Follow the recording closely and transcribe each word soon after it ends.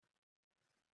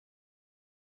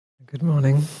Good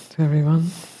morning to everyone.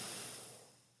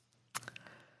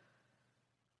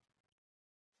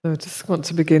 So I just want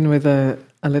to begin with a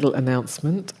little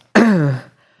announcement,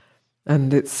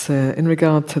 and it's in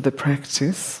regard to the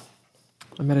practice,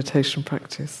 the meditation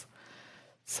practice.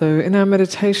 So in our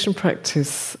meditation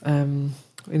practice,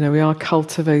 we are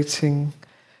cultivating,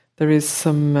 there is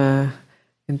some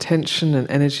intention and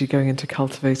energy going into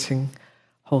cultivating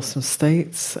wholesome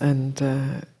states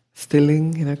and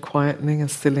stilling, quietening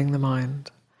and stilling the mind,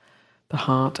 the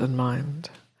heart and mind.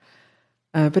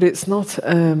 But it's not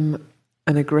an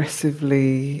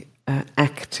aggressively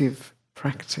active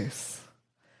practice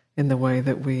in the way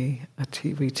that we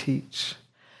teach.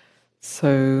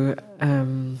 So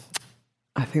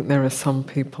I think there are some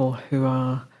people who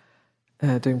are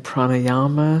doing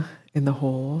pranayama in the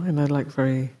hall, like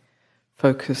very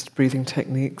focused breathing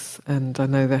techniques. And I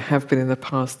know there have been in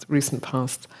the recent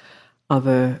past,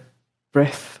 other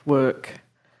breath work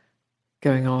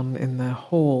going on in the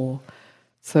hall.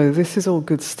 So this is all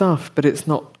good stuff, but it's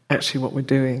not actually what we're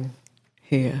doing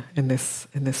here in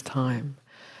this time.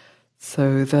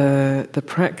 So the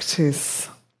practice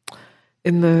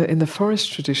in the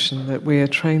forest tradition that we are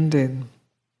trained in,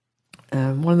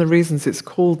 one of the reasons it's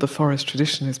called the forest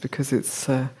tradition is because it's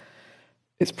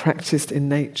practiced in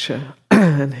nature,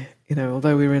 and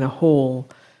although we're in a hall,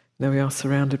 we are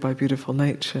surrounded by beautiful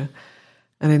nature.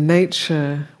 And in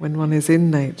nature, when one is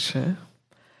in nature,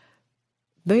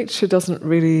 nature isn't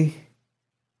really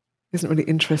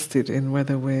interested in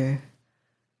whether we're,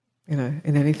 in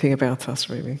anything about us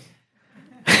really.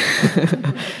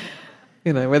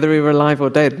 Whether we were alive or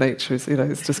dead, nature is,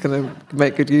 it's just going to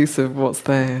make good use of what's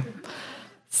there.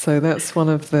 So that's one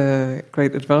of the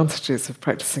great advantages of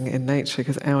practicing in nature,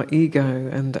 because our ego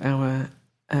and our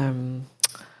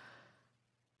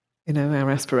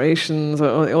our aspirations,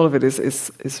 all of it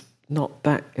is not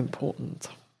that important.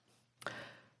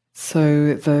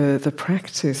 So the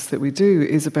practice that we do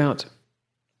is about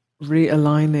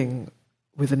realigning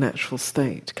with the natural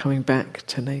state, coming back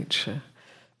to nature.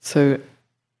 So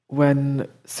when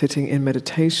sitting in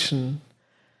meditation,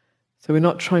 so we're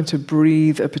not trying to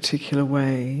breathe a particular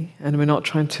way, and we're not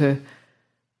trying to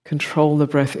control the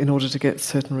breath in order to get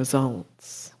certain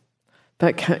results.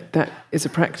 That is a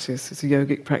practice, it's a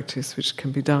yogic practice which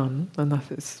can be done, and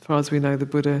as far as we know, the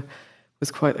Buddha was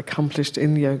quite accomplished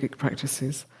in yogic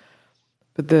practices.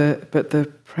 But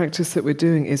the practice that we're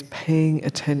doing is paying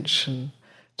attention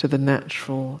to the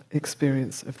natural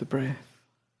experience of the breath.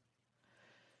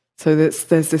 So there's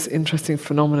this interesting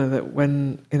phenomena that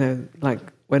when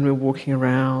we're walking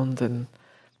around and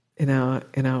in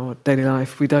our daily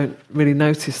life, we don't really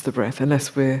notice the breath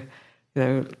unless we're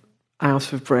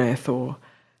out of breath or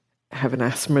have an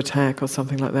asthma attack or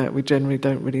something like that. We generally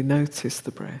don't really notice the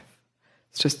breath.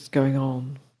 It's just going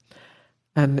on.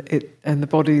 And the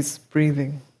body's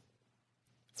breathing.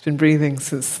 It's been breathing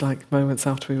since moments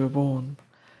after we were born.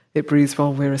 It breathes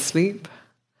while we're asleep.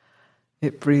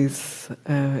 It breathes,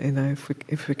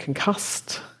 if we're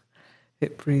concussed.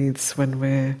 It breathes when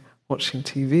we're watching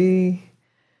TV.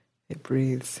 It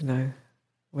breathes,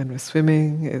 when we're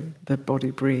swimming. The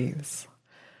body breathes.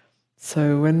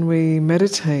 So when we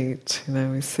meditate,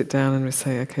 we sit down and we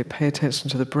say, okay, pay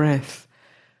attention to the breath.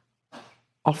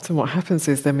 Often what happens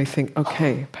is then we think,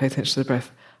 okay, pay attention to the breath.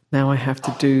 Now I have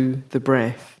to do the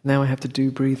breath. Now I have to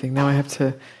do breathing. Now I have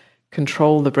to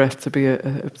control the breath to be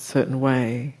a certain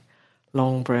way.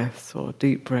 Long breaths or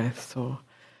deep breaths or,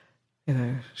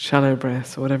 shallow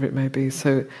breaths or whatever it may be.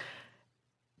 So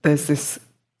there's this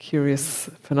curious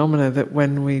phenomena that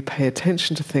when we pay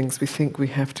attention to things, we think we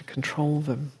have to control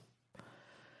them.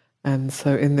 And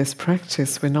so in this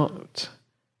practice, we're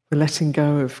letting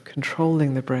go of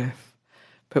controlling the breath,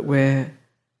 but we're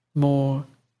more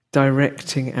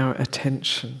directing our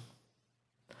attention.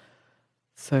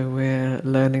 So we're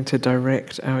learning to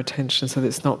direct our attention so that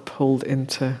it's not pulled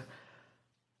into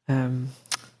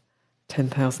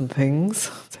 10,000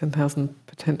 things, 10,000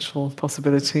 potential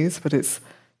possibilities, but it's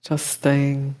just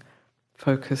staying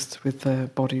focused with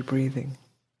the body breathing.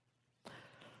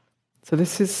 So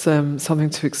this is something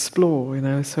to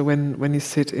explore, So when you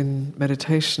sit in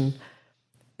meditation,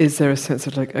 is there a sense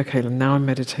of okay, now I'm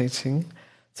meditating,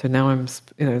 so now I'm,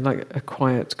 like a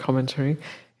quiet commentary.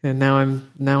 Now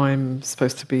I'm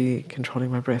supposed to be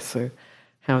controlling my breath. So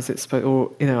how is it supposed?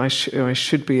 Or I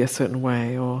should be a certain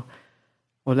way, or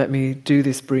let me do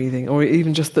this breathing, or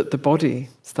even just that the body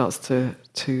starts to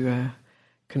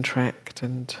contract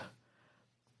and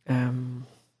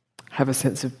have a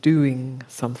sense of doing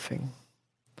something.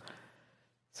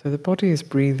 So the body is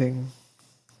breathing,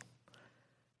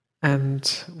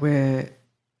 and we're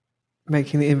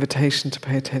making the invitation to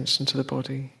pay attention to the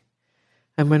body.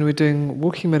 And when we're doing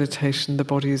walking meditation, the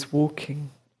body is walking.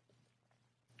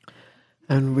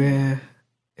 And we're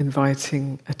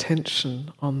inviting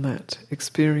attention on that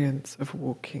experience of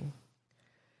walking.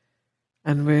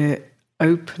 And we're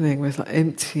we're like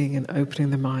emptying and opening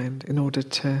the mind in order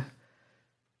to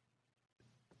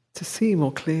see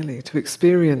more clearly, to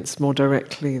experience more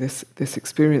directly this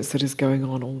experience that is going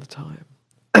on all the time.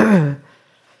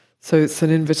 So it's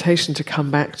an invitation to come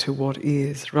back to what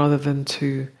is, rather than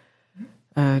to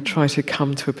try to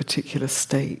come to a particular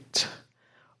state,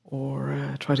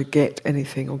 or try to get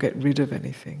anything or get rid of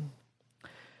anything.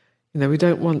 We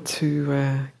don't want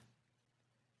to...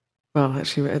 well,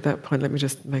 actually, at that point, let me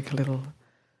just make a little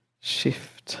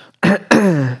shift.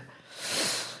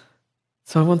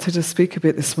 So I wanted to speak a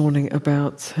bit this morning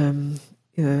about,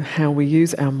 how we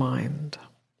use our mind.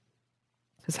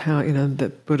 Because how,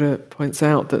 the Buddha points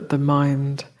out that the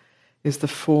mind is the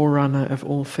forerunner of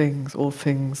all things. All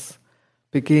things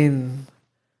begin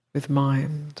with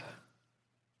mind.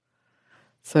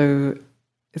 So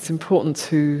it's important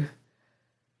to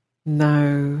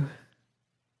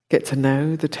get to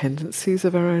know the tendencies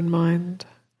of our own mind,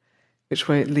 which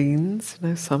way it leans.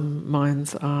 Some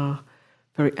minds are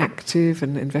very active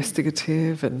and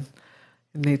investigative and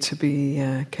need to be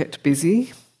kept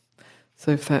busy.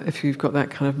 So if you've got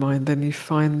that kind of mind, then you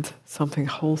find something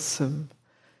wholesome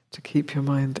to keep your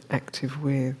mind active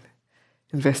with.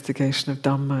 Investigation of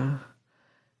Dhamma,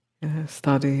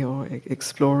 study or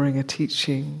exploring a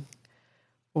teaching,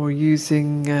 or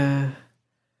using a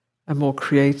more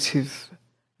creative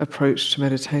approach to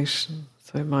meditation.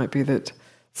 So it might be that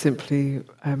simply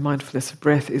mindfulness of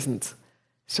breath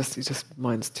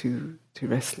mind's too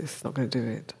restless, it's not going to do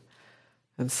it.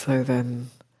 And so then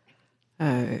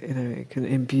it can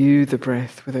imbue the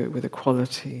breath with a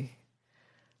quality,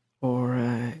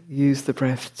 or use the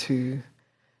breath to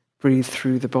breathe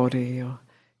through the body, or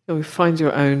find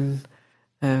your own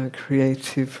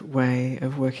creative way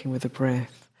of working with the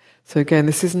breath. So again,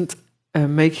 this isn't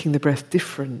making the breath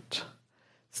different.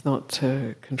 It's not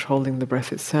controlling the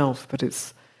breath itself, but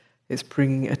it's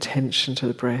bringing attention to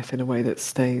the breath in a way that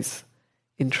stays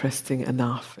interesting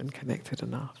enough and connected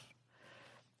enough.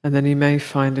 And then you may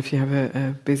find, if you have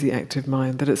a busy, active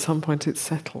mind, that at some point it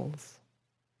settles.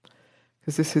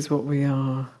 Because this is what we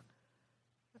are.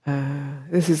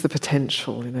 This is the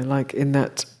potential, like in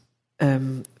that,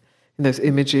 in those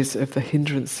images of the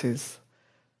hindrances,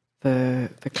 the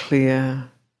clear,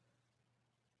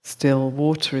 still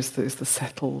water is the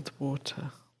settled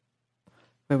water,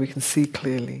 where we can see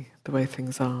clearly the way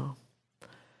things are.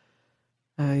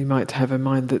 You might have a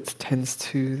mind that tends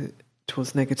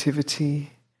towards negativity,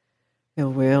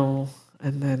 ill will,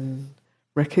 and then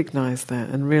recognize that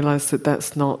and realize that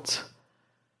that's not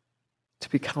to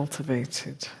be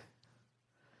cultivated.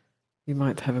 You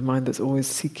might have a mind that's always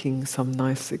seeking some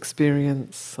nice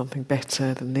experience, something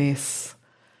better than this,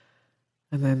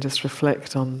 and then just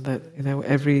reflect on that,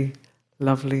 every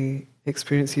lovely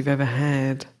experience you've ever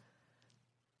had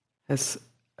has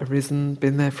arisen,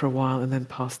 been there for a while, and then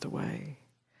passed away.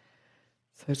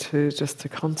 So to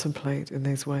contemplate in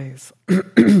these ways.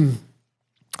 And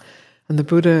the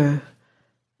Buddha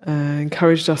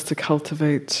encouraged us to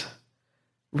cultivate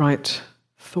right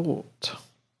thought,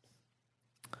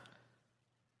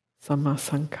 samma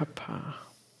sankappa.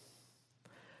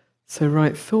 So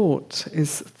right thought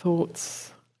is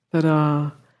thoughts that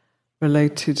are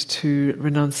related to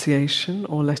renunciation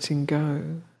or letting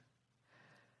go,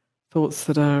 thoughts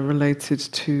that are related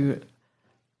to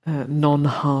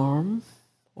non-harm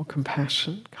or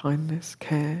compassion, kindness,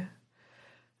 care,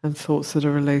 and thoughts that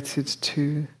are related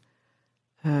to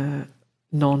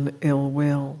non-ill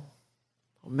will,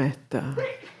 or metta,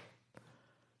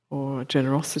 or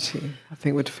generosity, I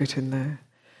think would fit in there.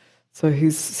 So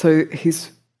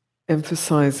he's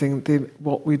emphasizing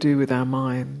what we do with our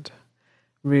mind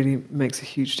really makes a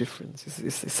huge difference.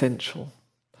 It's essential.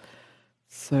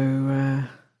 So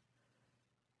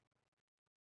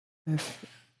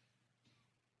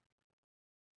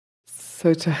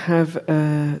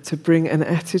to bring an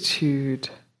attitude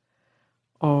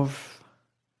of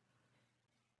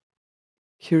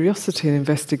curiosity and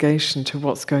investigation to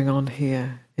what's going on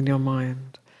here in your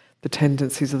mind, the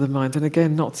tendencies of the mind, and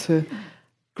again, not to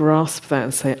grasp that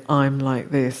and say, I'm like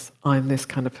this, I'm this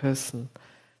kind of person.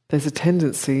 There's a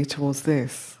tendency towards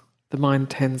this. The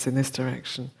mind tends in this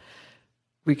direction.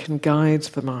 We can guide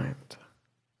the mind.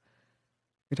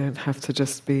 We don't have to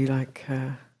just be like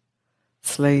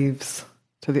slaves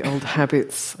to the old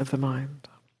habits of the mind.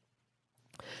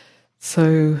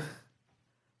 So,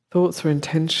 thoughts or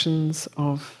intentions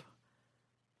of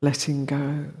letting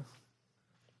go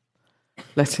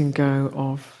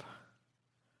of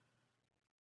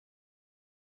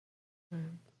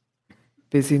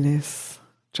busyness,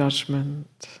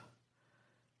 judgment,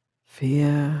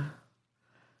 fear,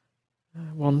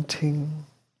 wanting.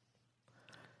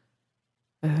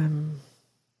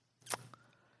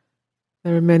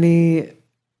 There are many,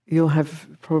 you'll have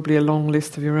probably a long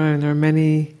list of your own. There are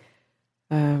many,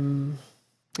 in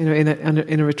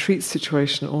a retreat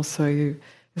situation also,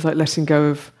 it's like letting go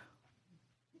of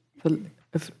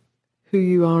who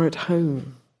you are at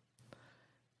home,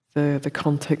 the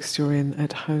context you're in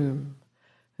at home,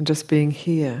 and just being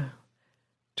here,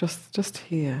 just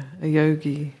here, a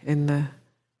yogi in the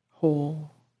hall,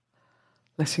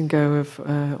 letting go of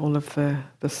all of the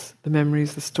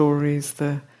memories, the stories,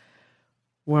 the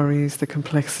worries, the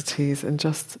complexities, and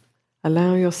just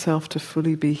allow yourself to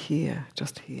fully be here,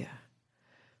 just here,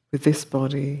 with this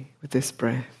body, with this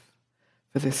breath,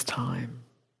 for this time.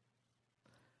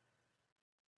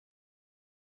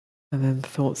 And then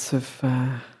thoughts of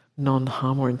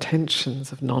non-harm, or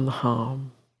intentions of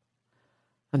non-harm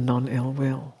and non-ill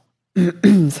will.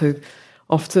 So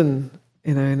often,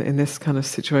 in this kind of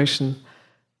situation,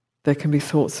 there can be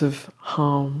thoughts of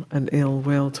harm and ill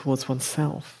will towards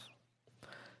oneself.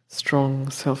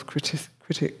 Strong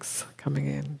self-critics coming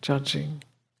in, judging,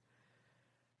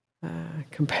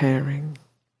 comparing.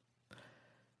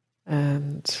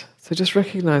 And so just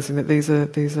recognizing that these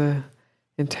are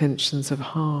intentions of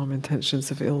harm,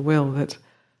 intentions of ill will that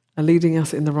are leading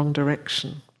us in the wrong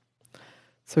direction.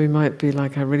 So we might be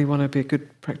like, I really want to be a good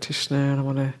practitioner and I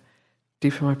want to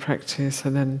deepen my practice,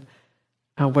 and then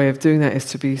our way of doing that is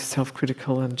to be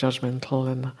self-critical and judgmental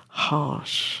and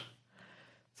harsh.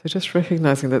 So just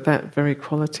recognizing that very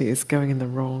quality is going in the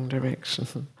wrong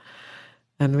direction.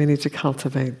 And we need to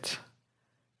cultivate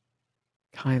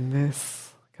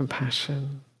kindness,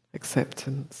 compassion,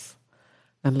 acceptance,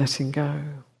 and letting go.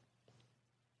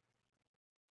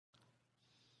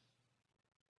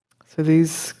 So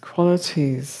these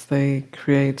qualities, they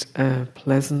create a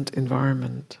pleasant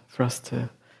environment for us to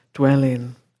dwell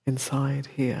in, inside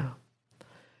here,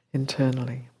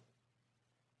 internally.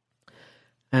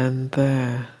 And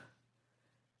the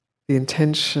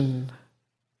intention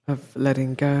of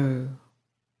letting go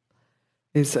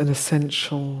is an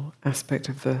essential aspect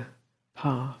of the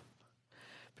path.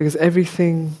 Because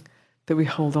everything that we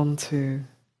hold on to,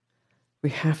 we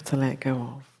have to let go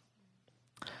of.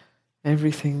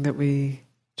 Everything that we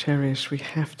cherish, we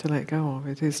have to let go of.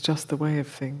 It is just the way of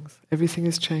things. Everything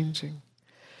is changing.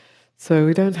 So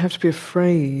we don't have to be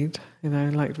afraid,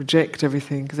 like reject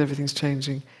everything because everything's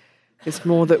changing. It's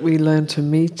more that we learn to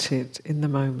meet it in the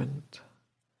moment.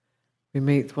 We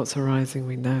meet what's arising,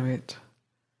 we know it.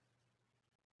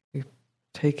 We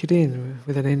take it in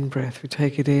with an in-breath. We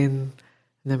take it in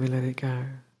and then we let it go.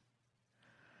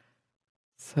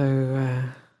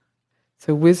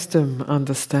 So wisdom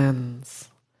understands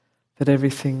that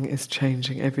everything is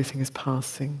changing, everything is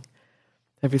passing,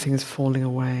 everything is falling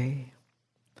away.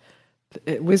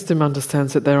 Wisdom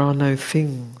understands that there are no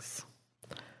things,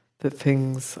 that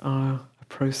things are a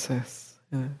process.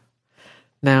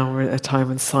 Now we're at a time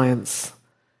when science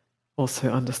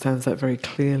also understands that very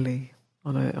clearly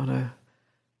on a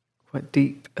quite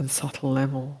deep and subtle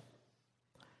level.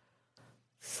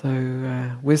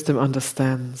 So wisdom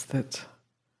understands that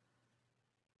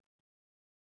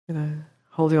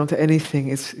holding on to anything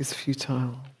is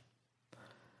futile,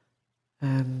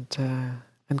 and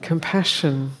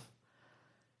compassion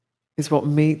is what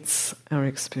meets our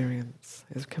experience.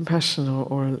 Is compassion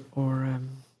or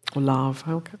love.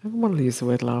 I don't want to use the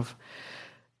word love.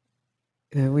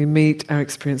 We meet our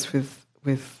experience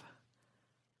with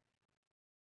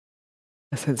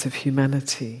a sense of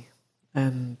humanity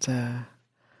and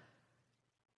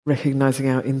recognizing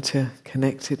our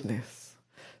interconnectedness.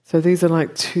 So these are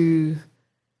like two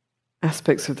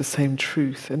aspects of the same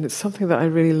truth, and it's something that I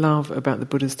really love about the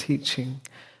Buddha's teaching,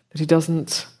 that he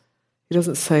doesn't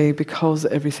say because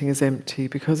everything is empty,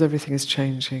 because everything is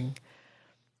changing,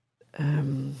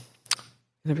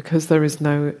 because there is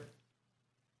no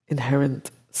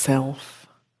inherent self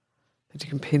that you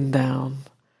can pin down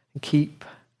and keep,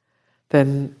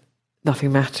 then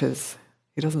nothing matters.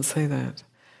 He doesn't say that.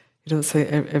 He doesn't say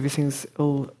everything's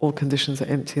all conditions are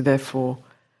empty, therefore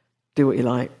do what you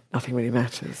like, nothing really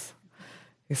matters.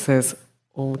 He says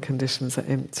all conditions are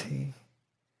empty,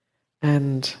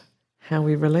 and how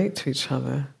we relate to each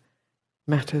other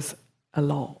matters a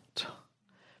lot,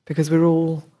 because we're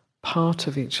all part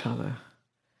of each other.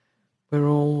 We're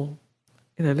all,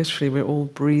 literally we're all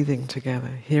breathing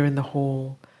together. Here in the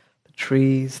hall, the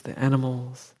trees, the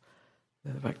animals,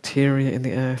 the bacteria in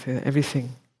the earth, everything,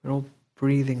 we're all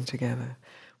breathing together.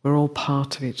 We're all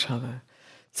part of each other.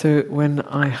 So when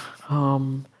I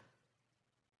harm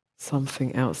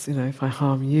something else. If I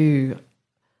harm you,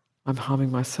 I'm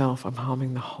harming myself, I'm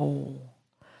harming the whole.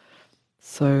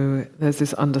 So there's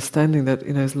this understanding that,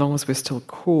 as long as we're still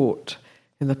caught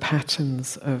in the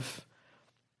patterns of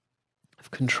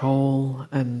control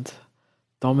and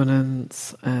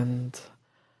dominance and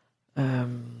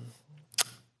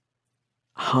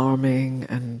harming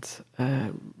and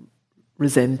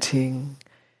resenting,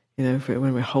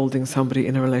 when we're holding somebody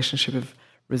in a relationship of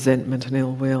resentment and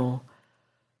ill will,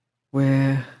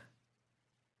 where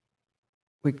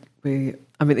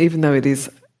even though it is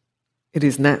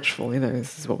natural,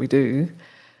 this is what we do,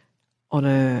 on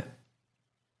an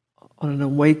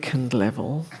awakened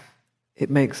level, it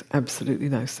makes absolutely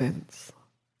no sense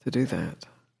to do that.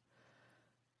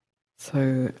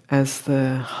 So as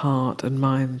the heart and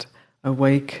mind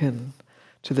awaken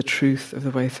to the truth of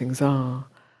the way things are,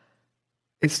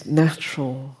 it's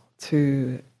natural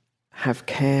to have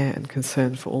care and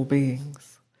concern for all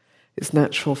beings. It's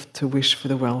natural to wish for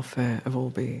the welfare of all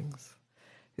beings.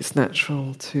 It's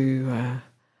natural to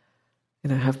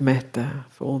have metta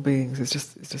for all beings. It's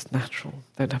just natural.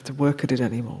 Don't have to work at it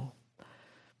anymore.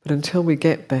 But until we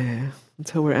get there,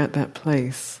 until we're at that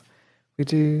place, we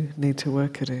do need to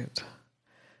work at it.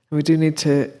 And we do need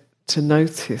to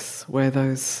notice where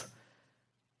those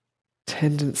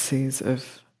tendencies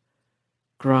of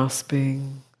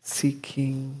grasping,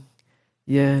 seeking,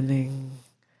 yearning,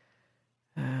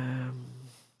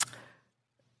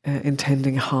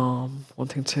 intending harm,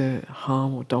 wanting to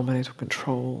harm or dominate or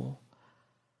control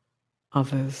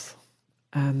others,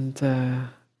 and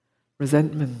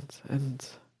resentment and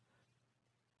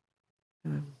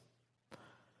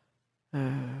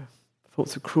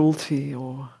thoughts of cruelty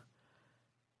or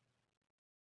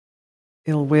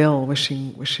ill will,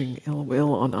 wishing ill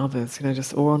will on others,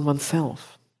 or on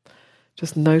oneself.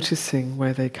 Just noticing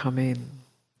where they come in.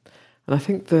 And I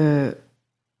think the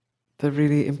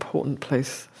really important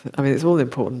place, it's all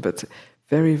important, but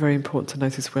very, very important to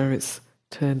notice where it's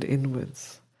turned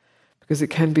inwards. Because it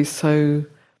can be so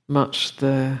much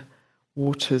the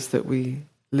waters that we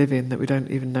live in that we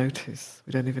don't even notice.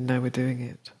 We don't even know we're doing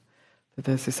it. That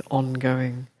there's this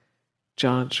ongoing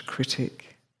judge,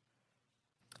 critic,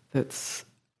 that's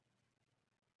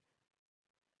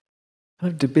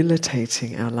kind of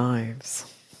debilitating our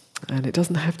lives. And it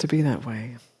doesn't have to be that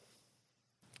way.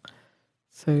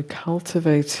 So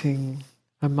cultivating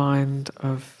a mind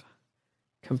of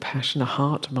compassion, a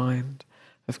heart mind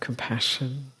of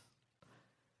compassion,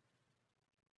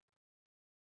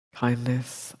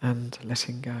 kindness and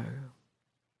letting go.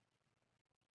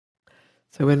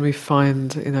 So when we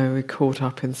find, we're caught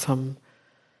up in some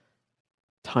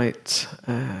tight,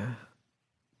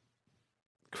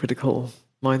 critical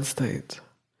mind state,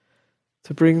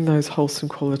 to bring those wholesome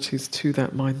qualities to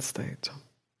that mind state.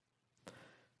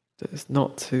 It's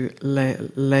not to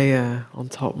layer on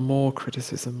top more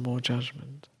criticism, more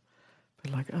judgment.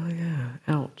 But like, oh yeah,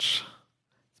 ouch,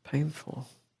 it's painful.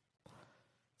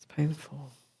 It's painful.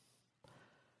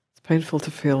 It's painful to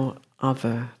feel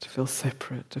other, to feel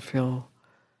separate, to feel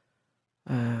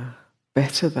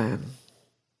better than.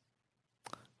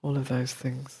 All of those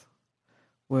things,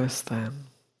 worse than.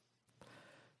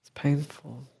 It's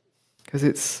painful because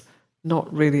it's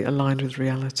not really aligned with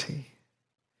reality.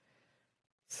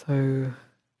 So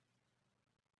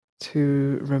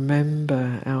to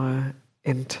remember our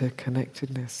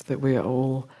interconnectedness, that we are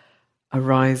all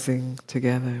arising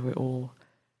together, we're all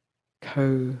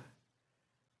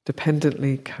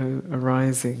dependently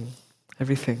co-arising,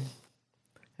 everything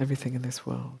in this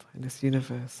world, in this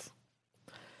universe.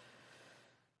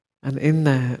 And in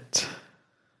that,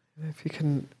 if you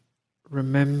can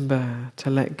remember to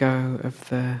let go of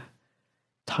the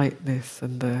tightness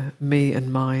and the me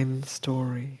and mine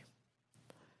story,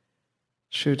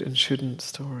 should and shouldn't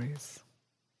stories,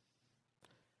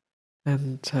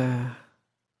 and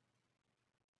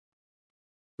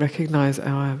recognize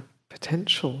our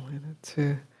potential,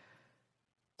 to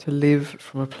live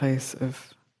from a place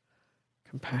of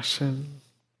compassion,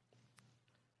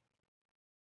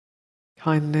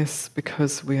 kindness,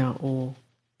 because we are all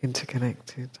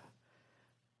interconnected,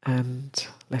 and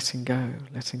letting go.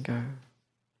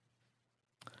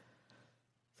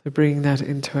 So bringing that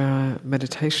into our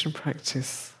meditation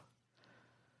practice,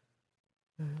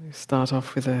 we start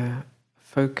off with a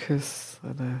focus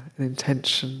and an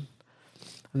intention,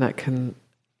 and that can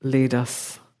lead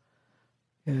us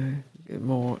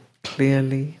more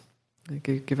clearly,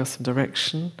 give us some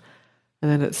direction, and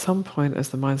then at some point as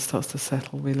the mind starts to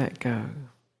settle, we let go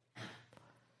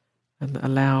and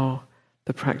allow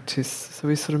the practice. So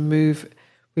we sort of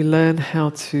we learn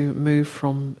how to move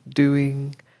from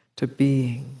doing to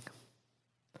being.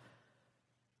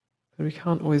 But we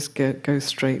can't always go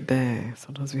straight there.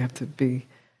 Sometimes we have to be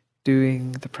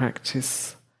doing the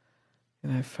practice,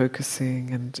 focusing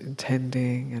and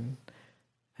intending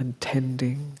and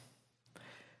tending.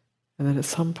 And then at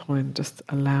some point just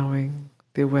allowing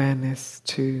the awareness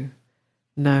to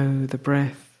know the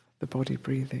breath, the body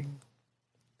breathing,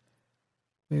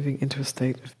 moving into a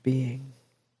state of being.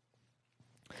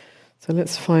 So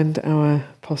let's find our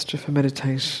posture for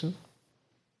meditation.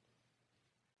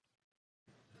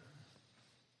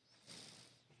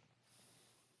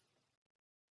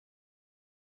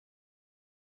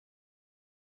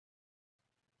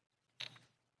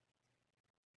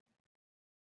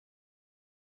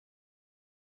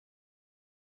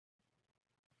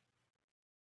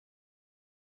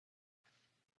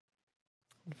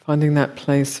 Finding that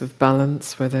place of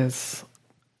balance where there's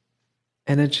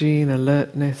energy and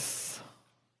alertness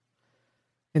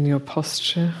in your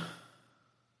posture.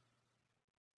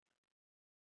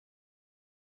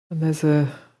 And there's a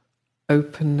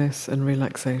openness and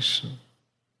relaxation.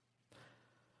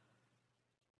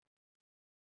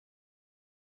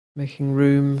 Making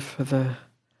room for the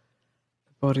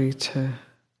body to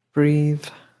breathe.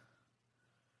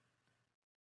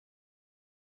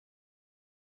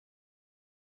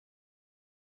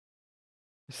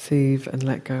 Receive and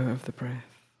let go of the breath.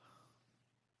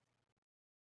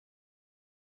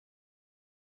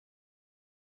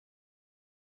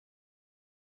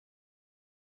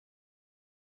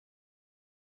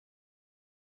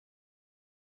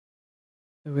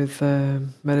 With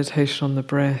meditation on the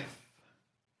breath,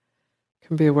 you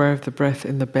can be aware of the breath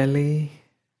in the belly,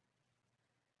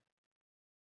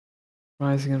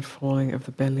 rising and falling of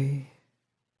the belly,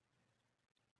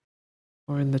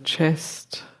 or in the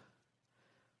chest,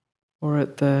 or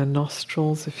at the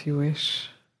nostrils if you wish.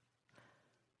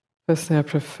 Personally, I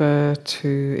prefer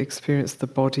to experience the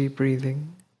body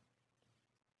breathing,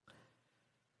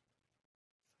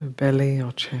 so belly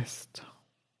or chest.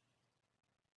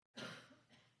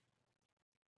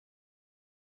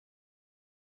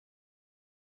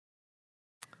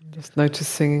 Just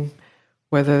noticing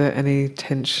whether any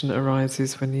tension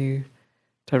arises when you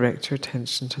direct your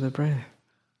attention to the breath.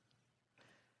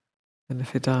 And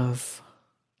if it does,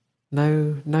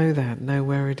 know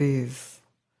where it is.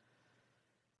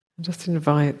 And just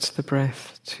invite the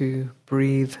breath to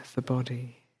breathe the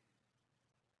body.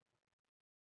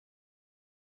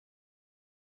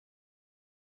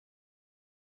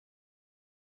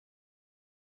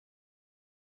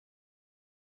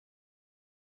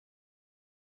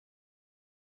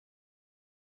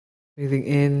 Breathing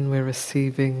in, we're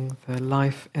receiving the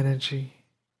life energy,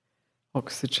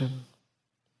 oxygen,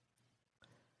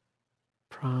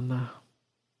 prana.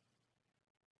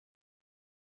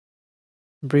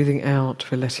 Breathing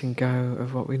out, we're letting go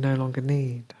of what we no longer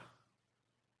need.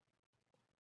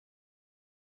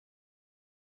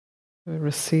 We're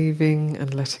receiving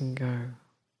and letting go.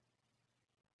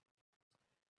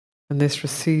 And this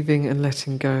receiving and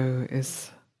letting go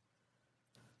is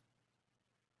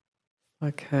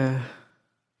like this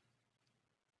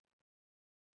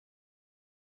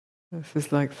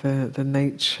is like the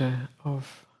nature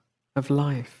of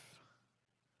life.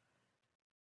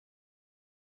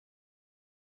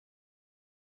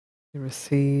 You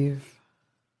receive,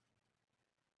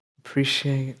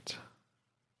 appreciate.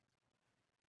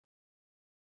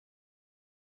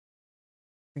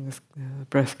 The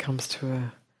breath comes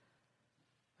to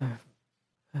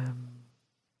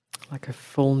like a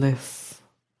fullness,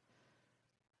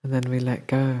 and then we let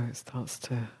go. It starts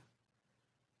to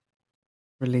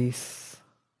release.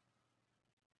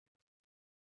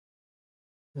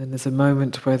 Then there's a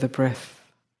moment where the breath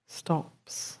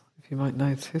stops, if you might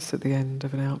notice, at the end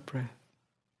of an out-breath.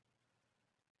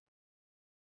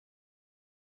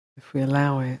 If we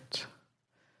allow it,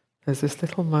 there's this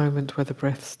little moment where the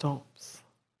breath stops.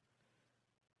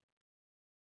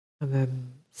 And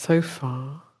then, so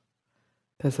far,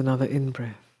 there's another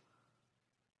in-breath.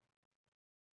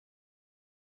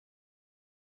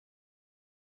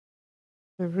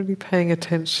 So really paying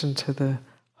attention to the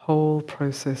whole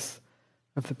process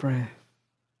of the breath.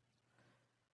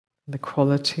 And the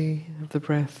quality of the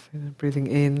breath, breathing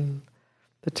in,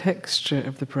 the texture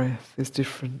of the breath is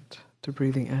different to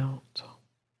breathing out.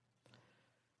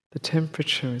 The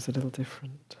temperature is a little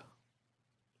different.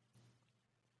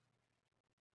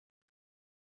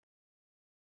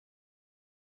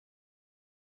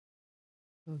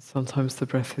 And sometimes the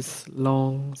breath is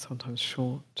long, sometimes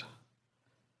short,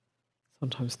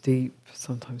 sometimes deep,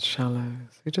 sometimes shallow.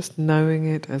 So you're just knowing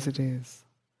it as it is,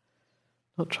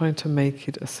 not trying to make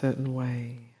it a certain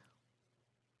way.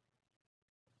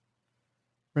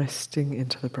 Resting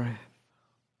into the breath.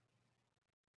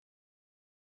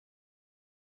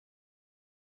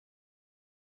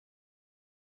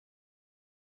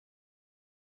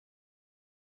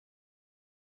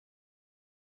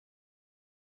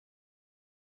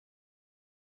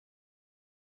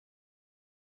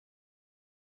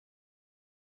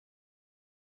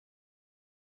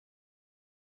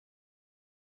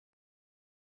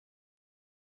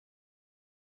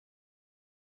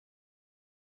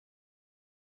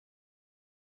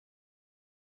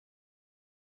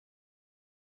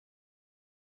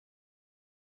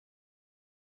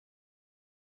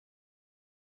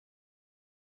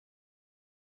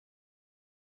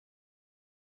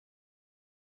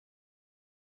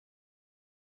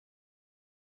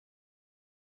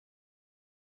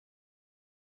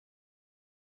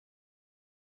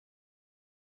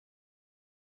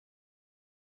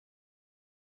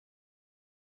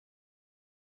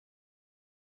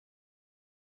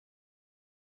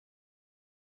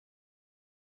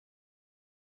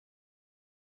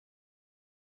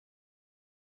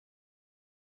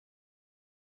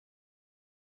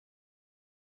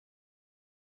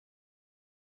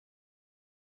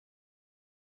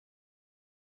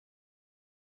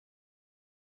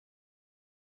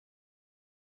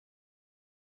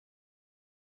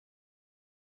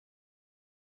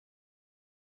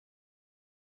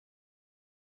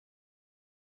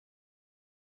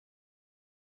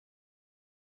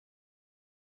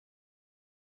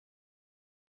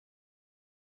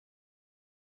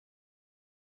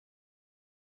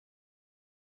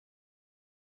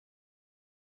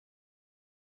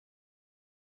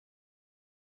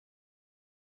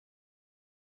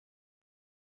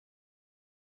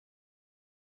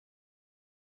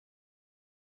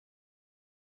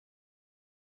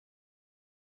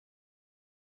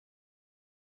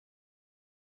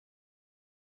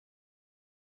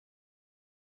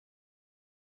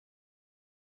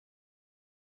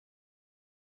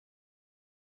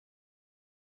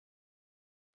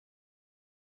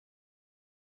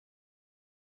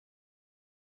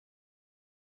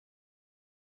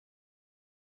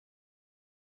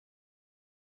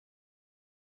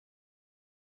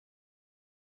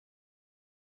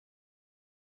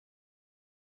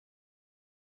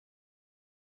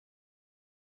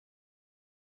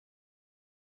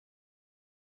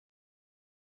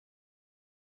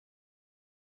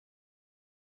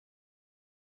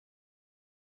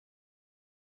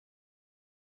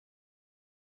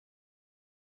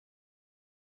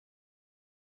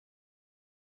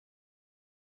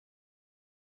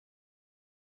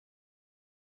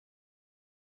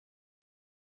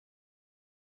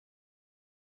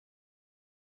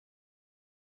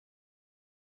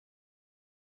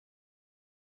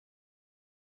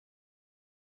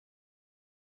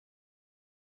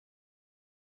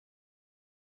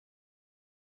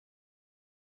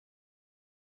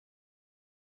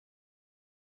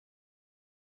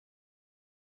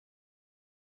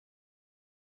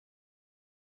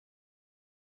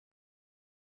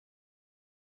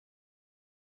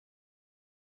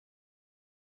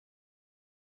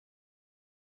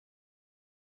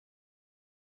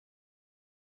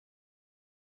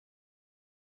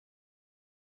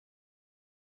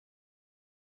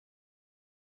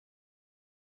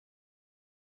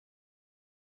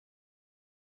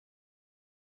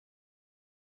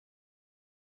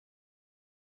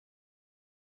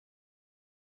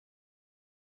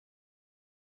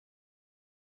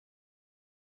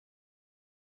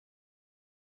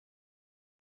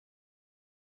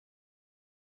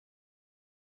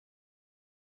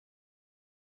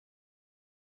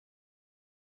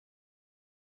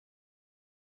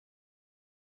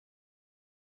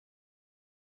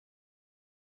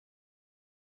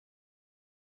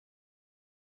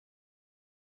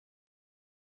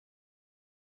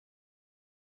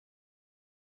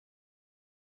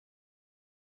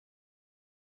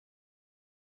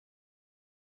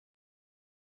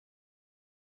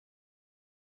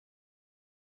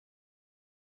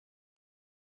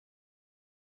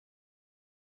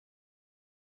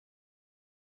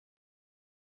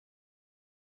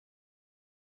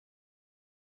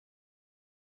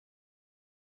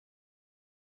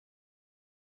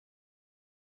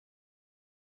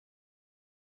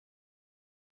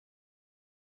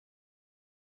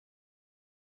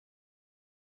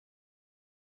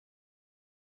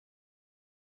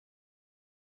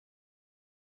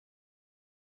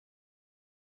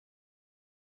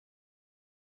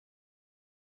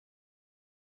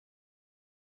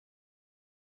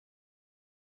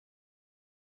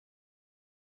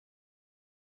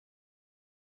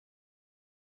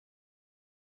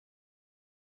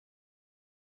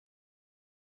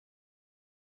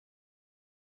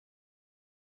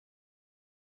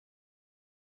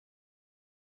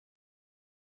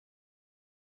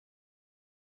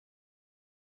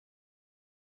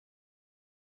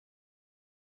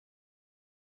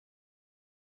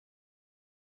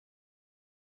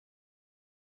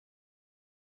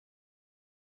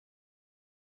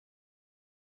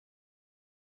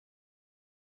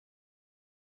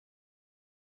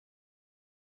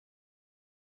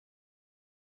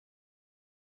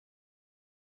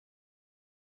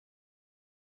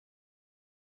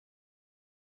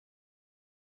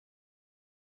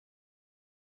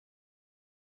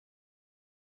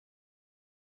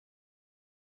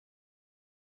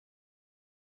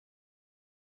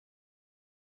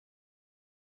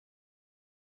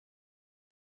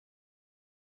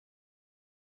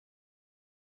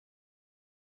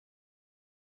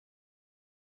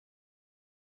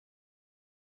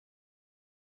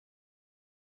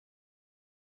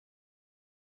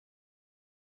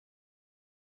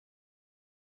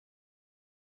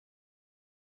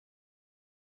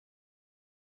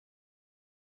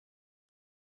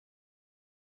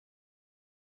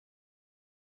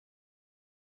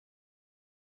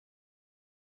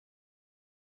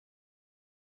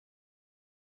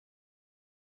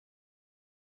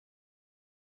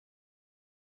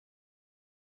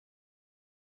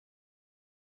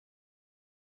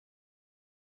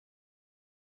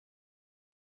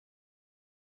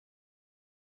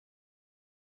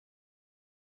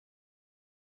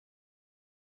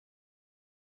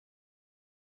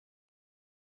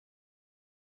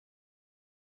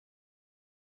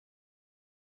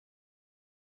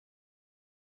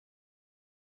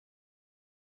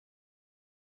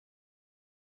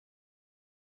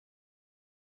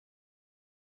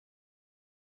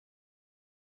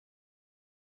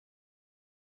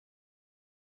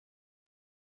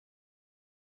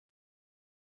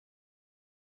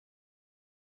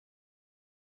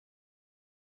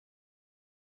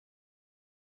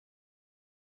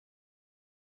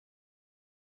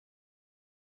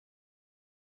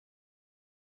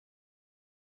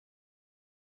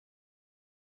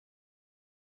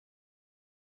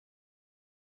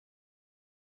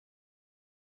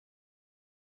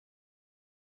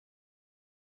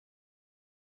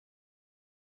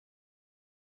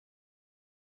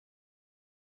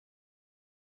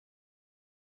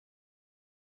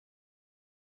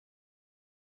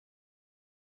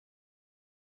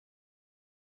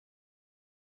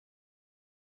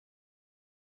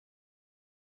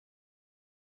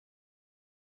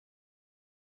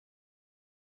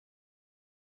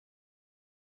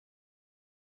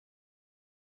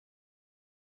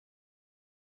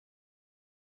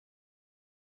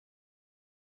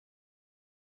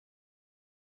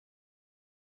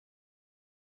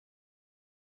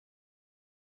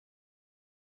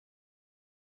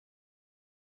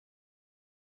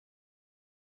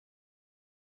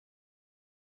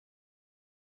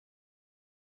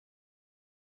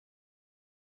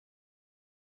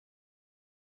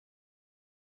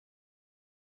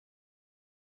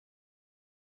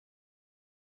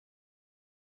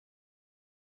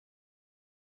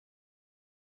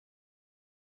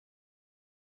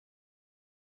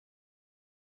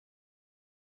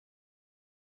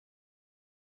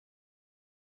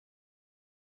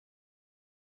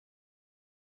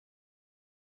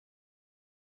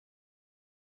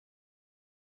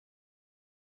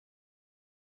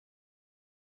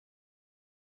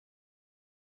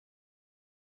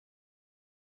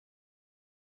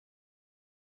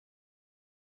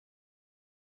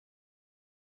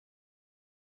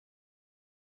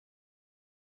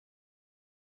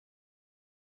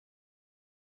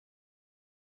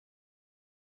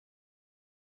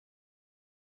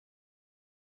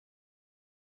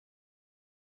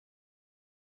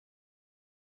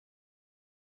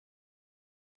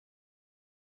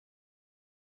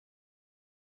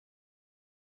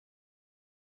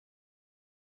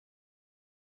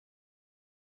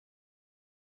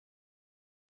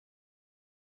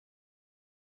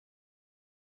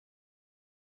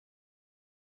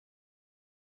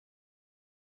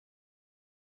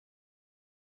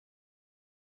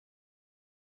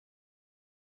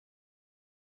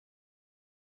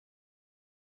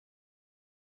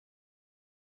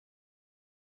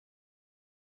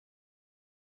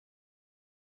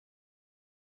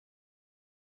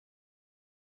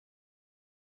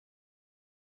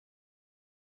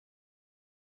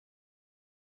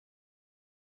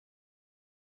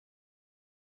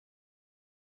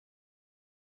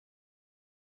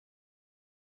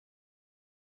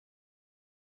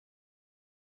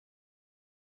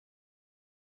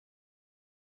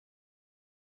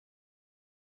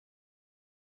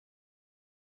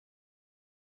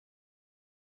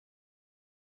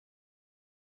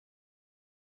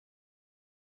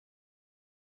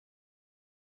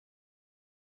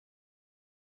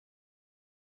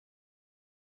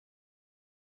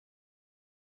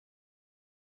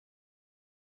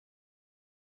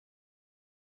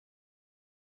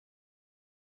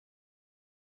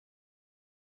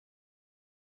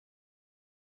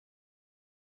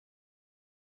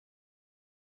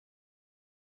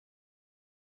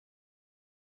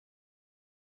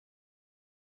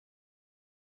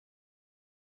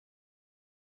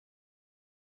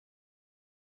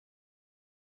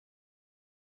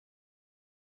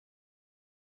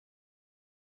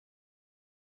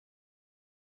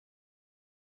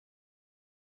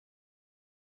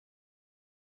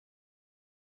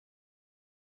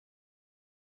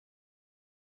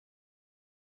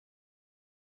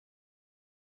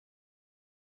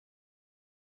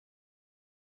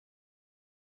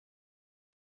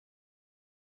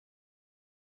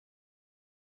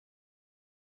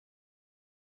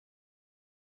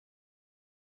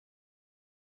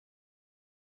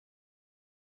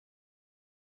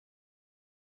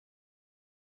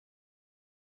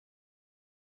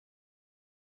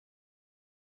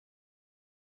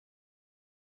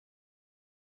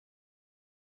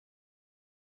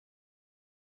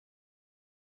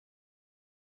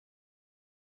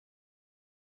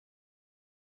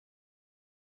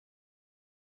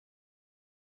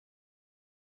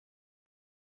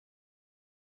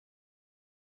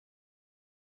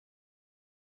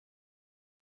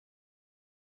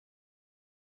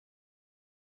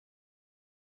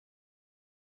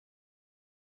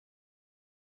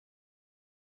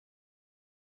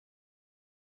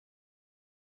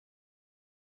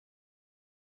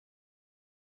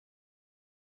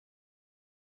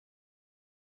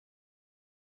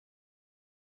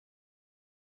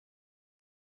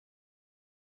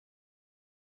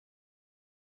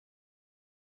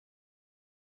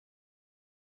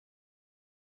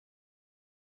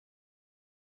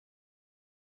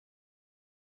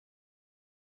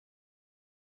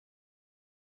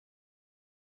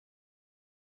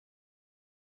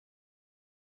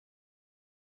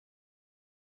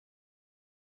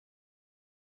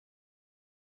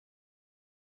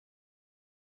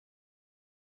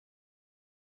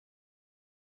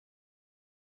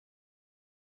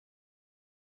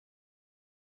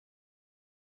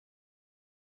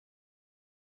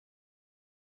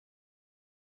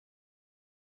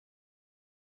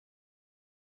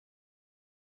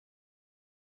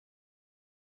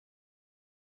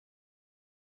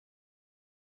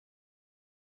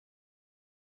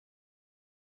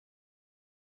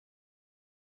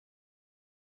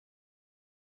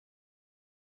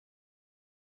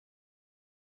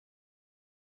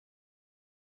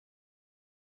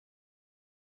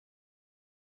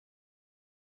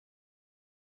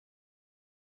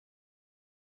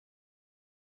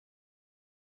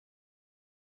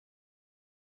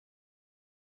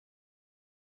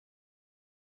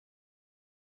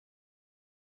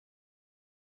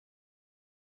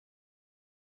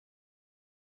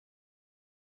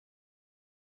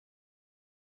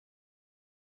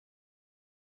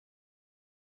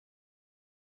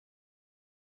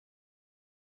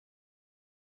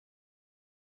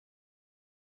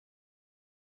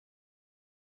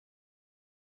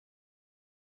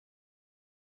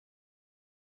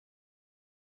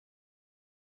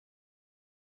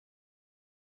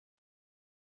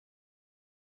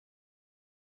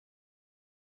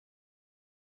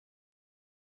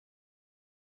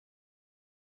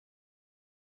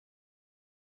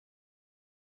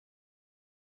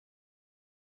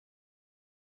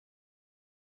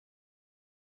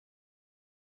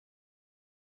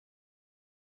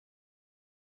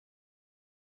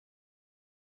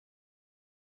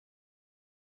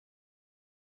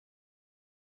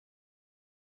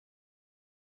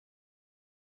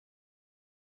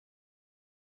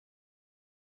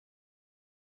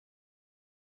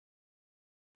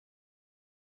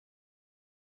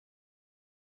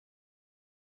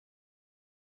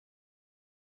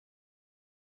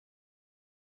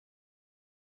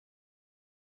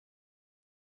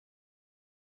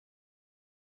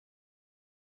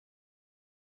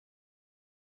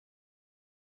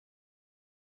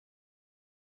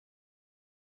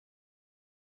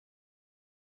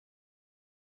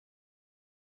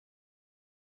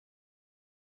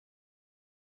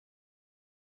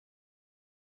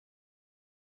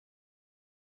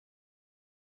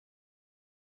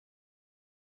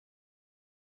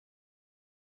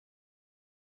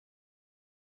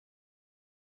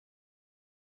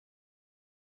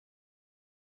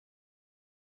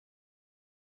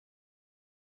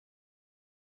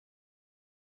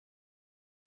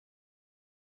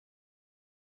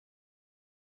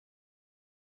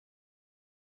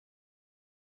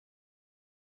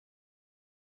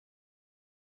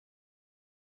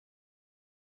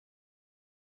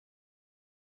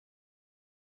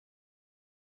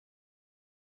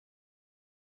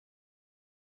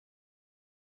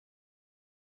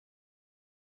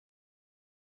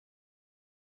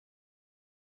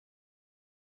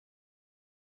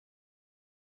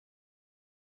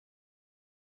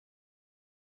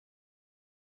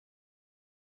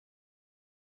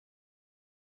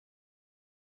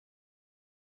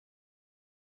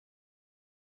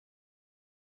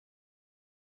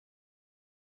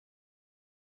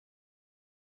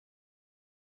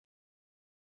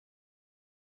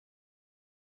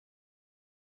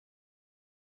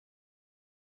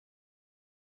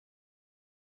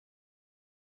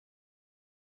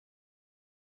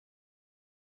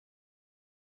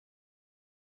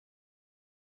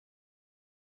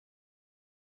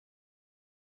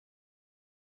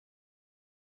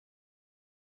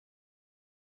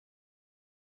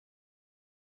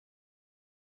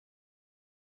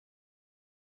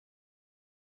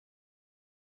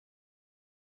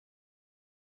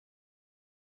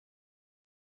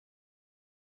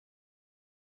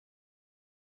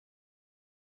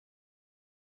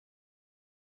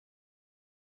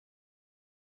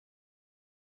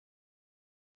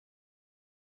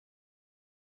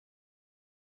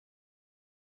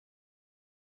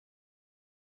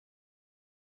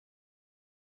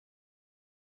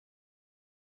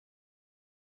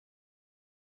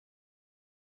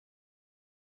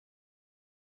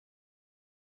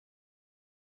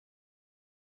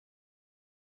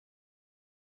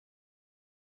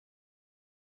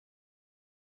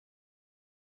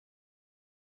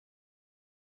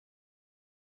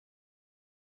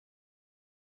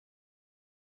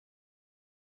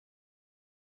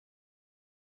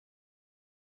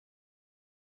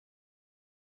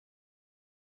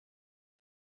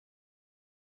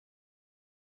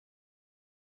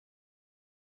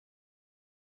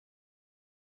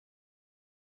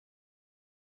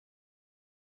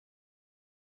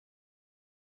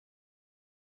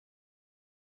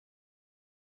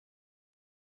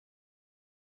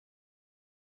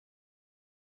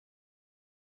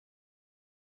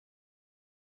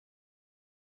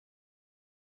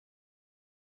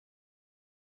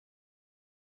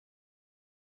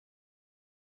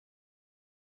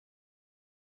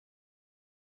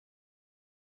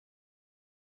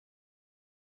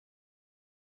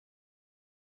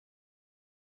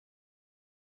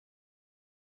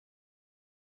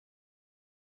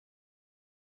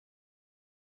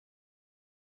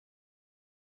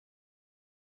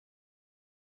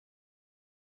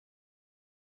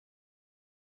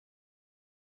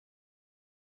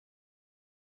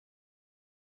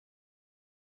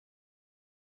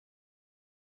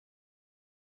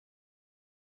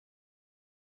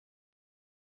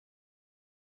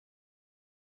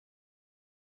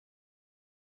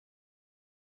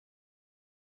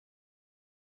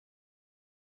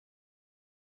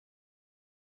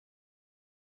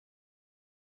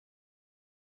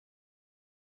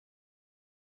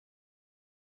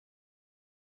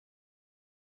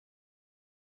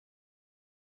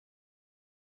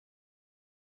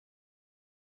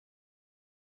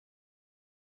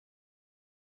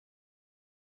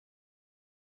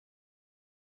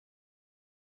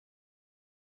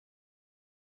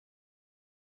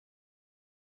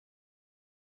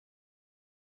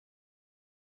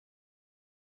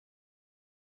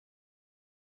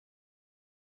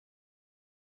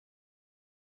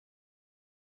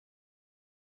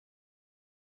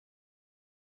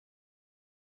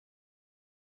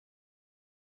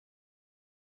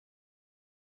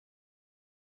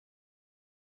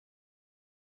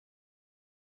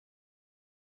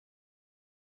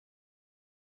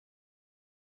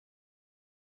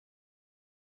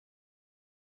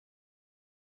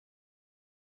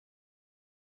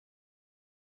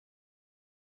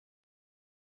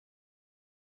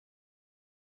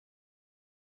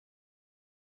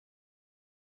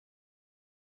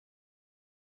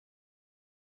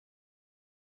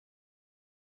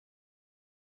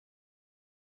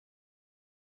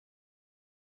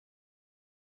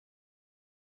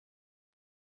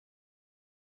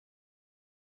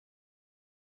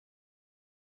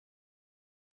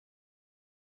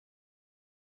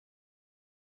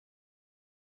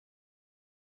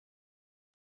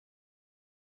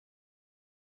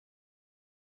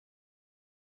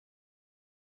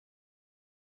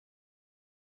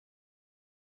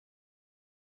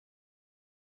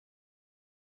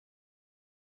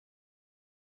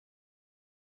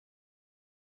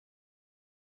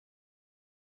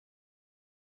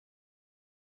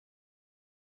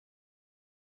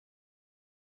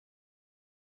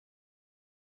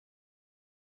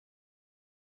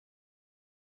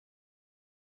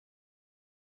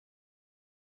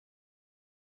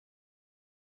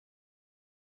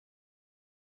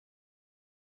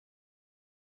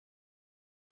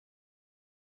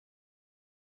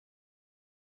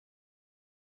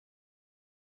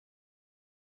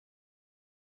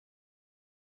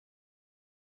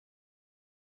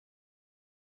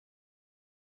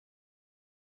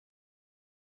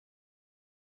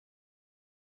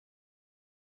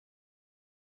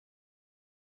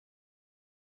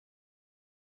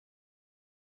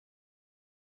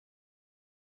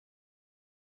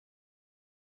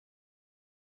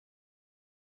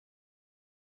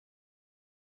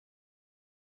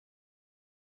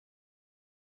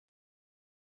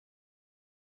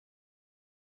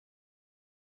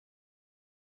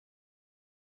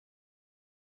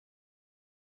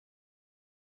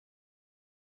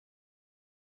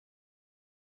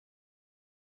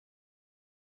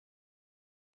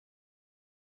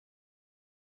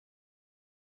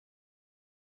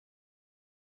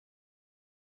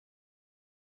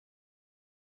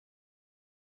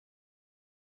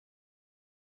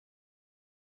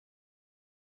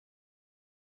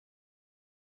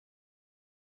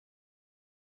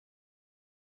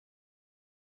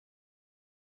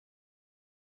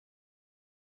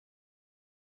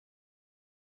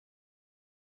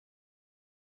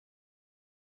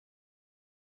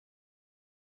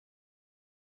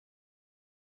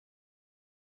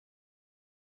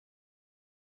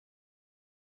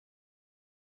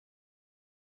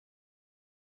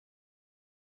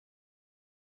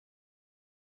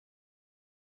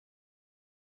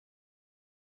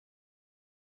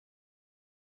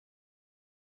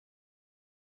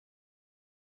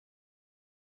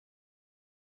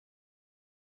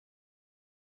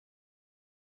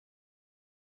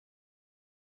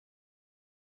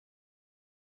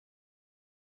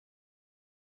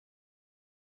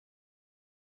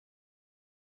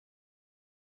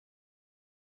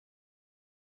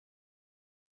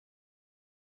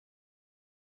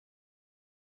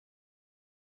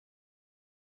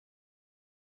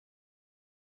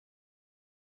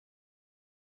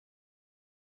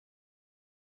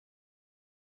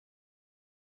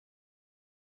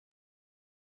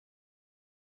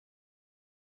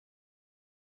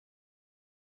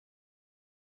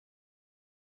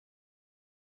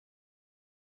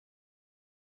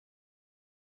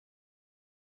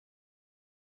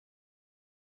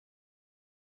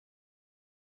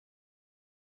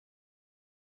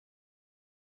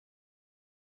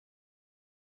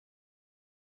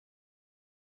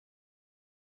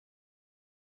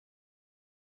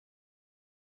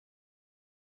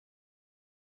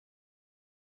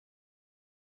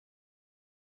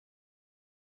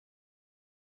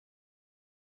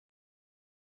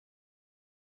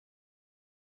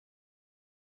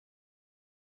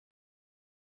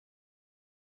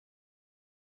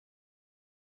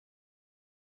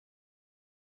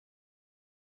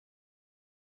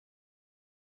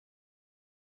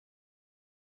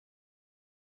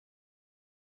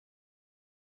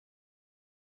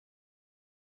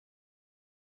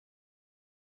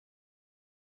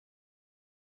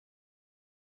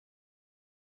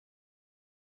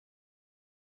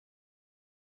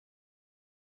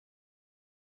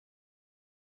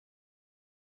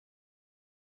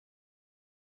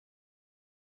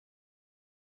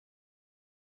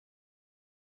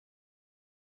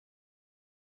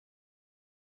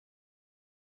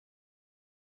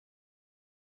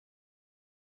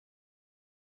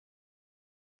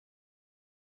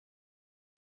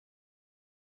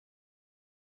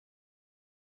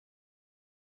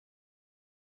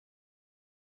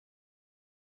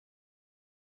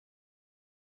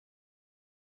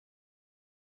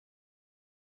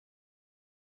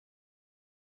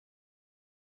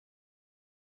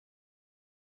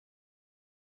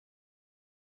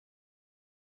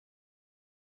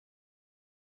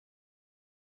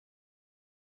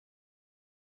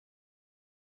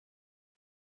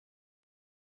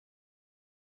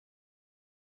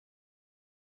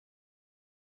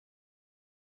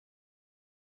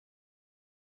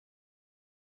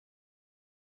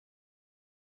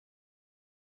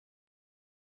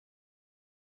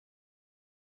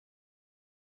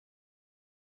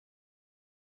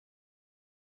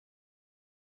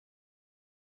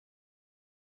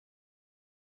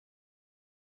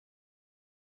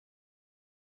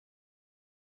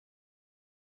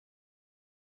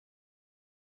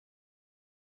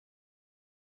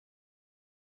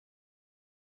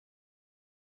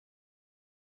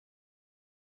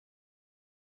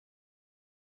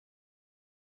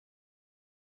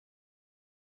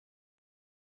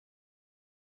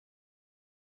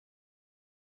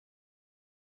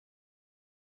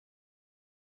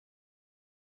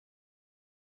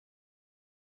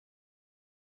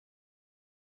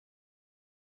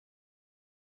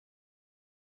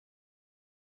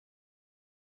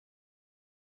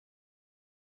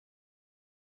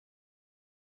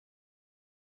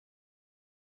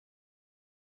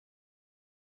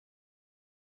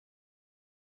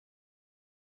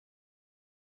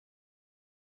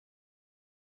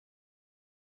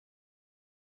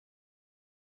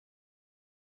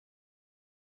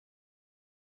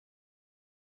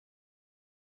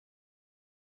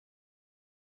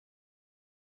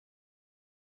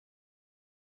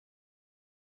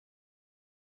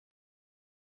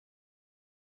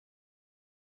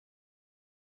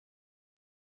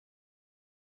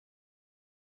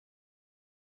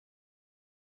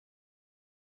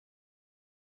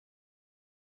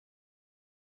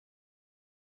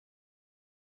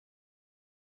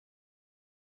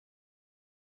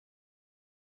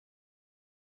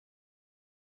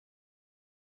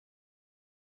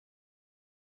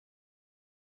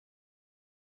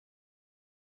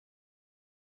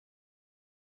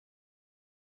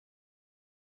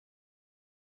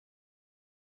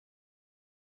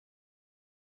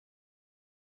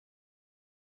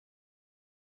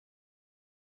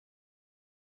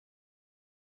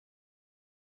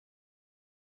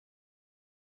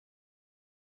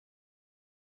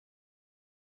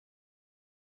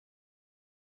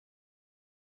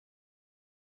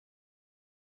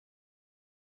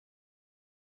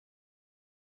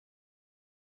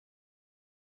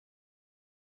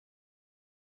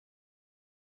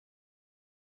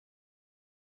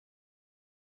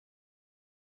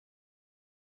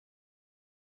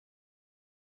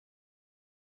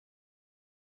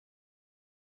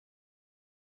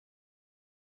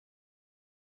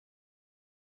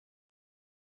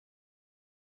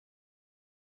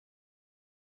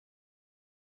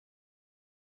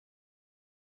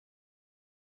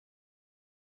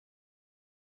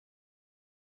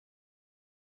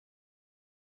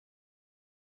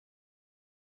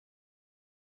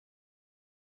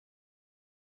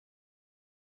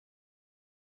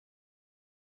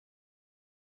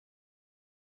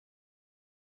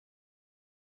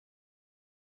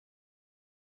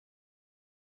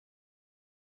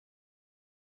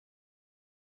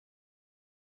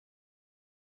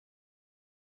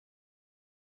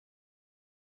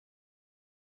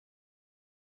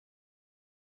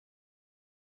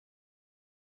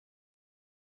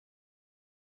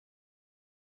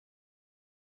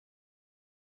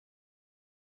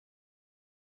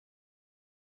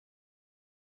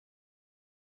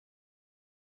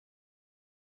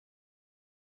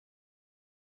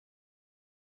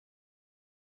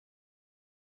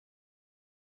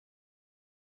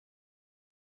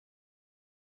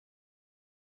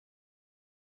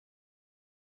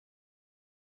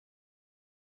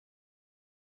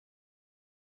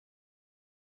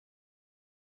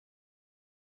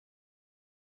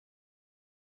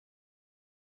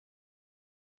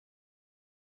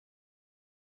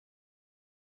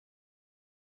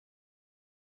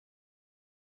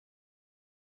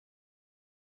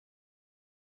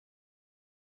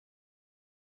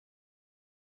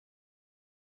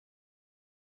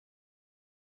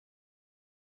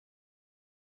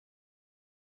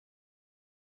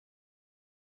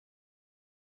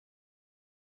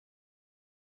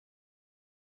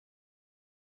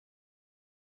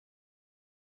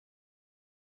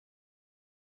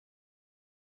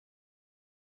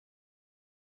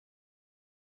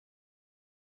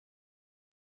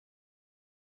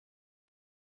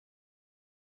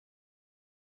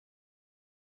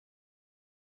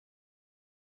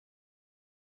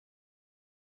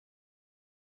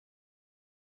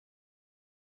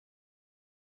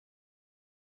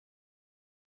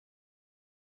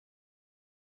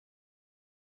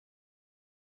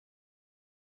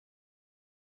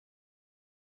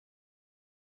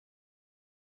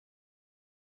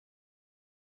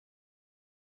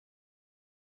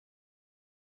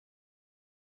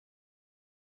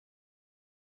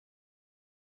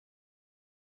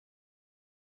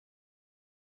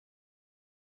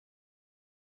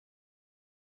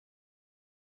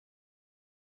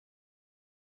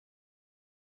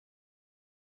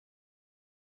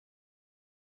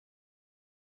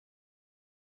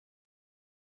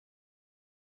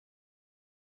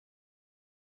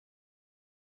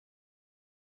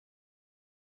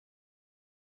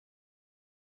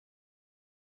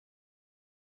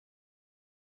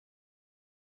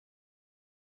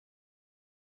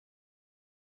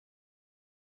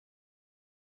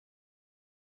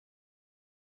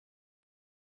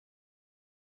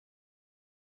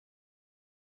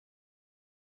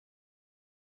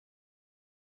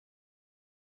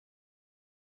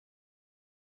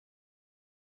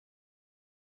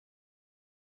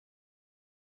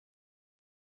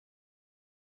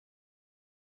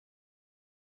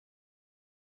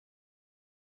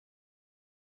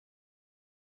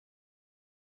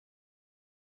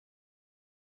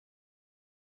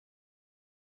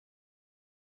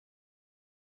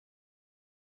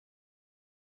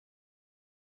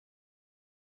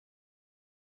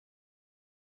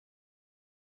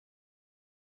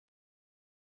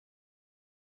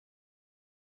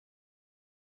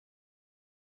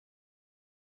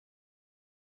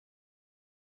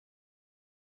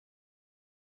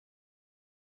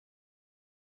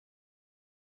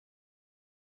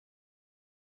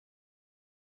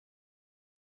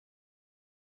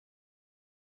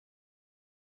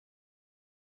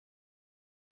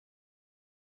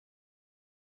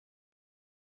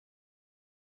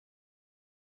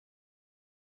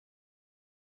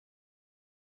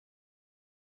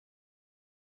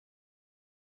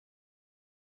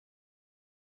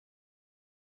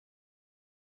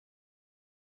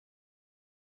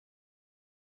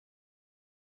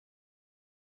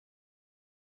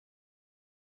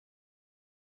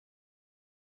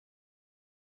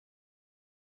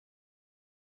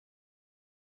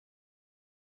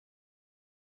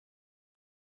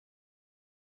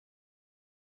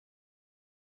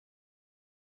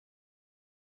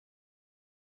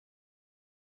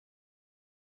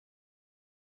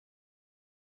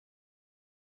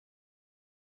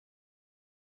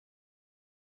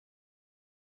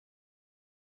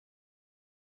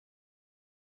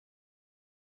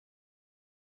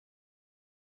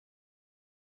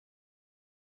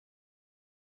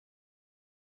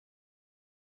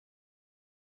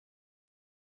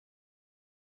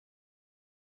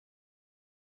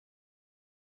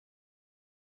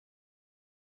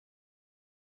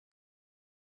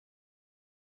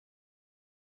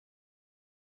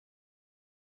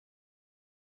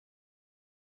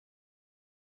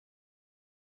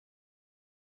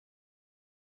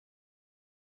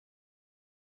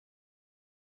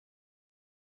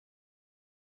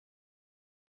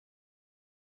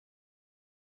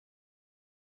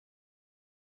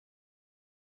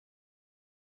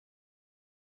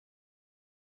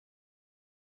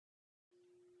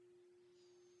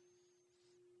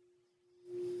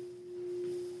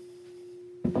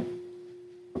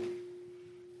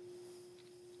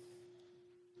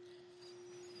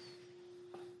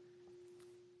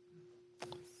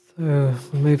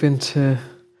 We move into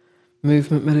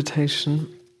movement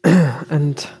meditation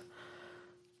and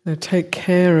take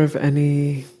care of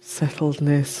any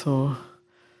settledness or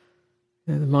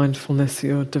the mindfulness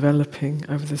you're developing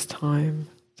over this time.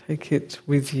 Take it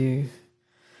with you.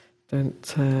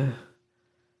 Don't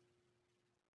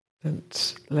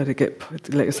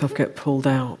let yourself get pulled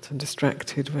out and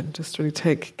distracted. When just really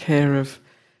take care of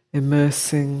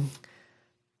immersing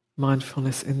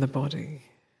mindfulness in the body.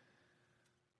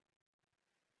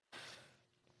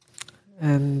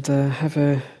 And have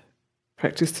a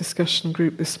practice discussion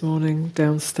group this morning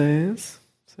downstairs.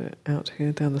 So out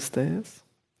here down the stairs,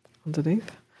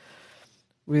 underneath,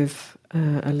 with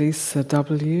Elisa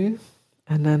W,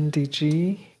 Anandi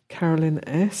G, Carolyn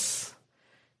S,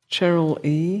 Cheryl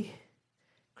E,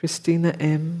 Christina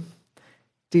M,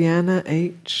 Deanna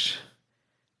H,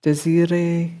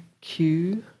 Desiree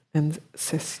Q, and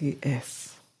Ceci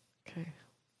S. Okay.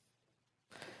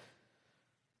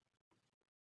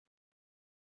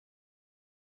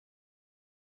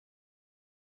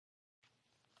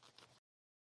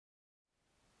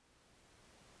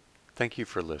 Thank you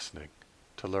for listening.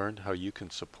 To learn how you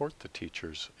can support the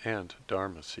teachers and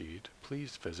Dharma Seed,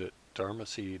 please visit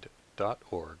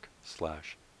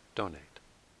dharmaseed.org/donate.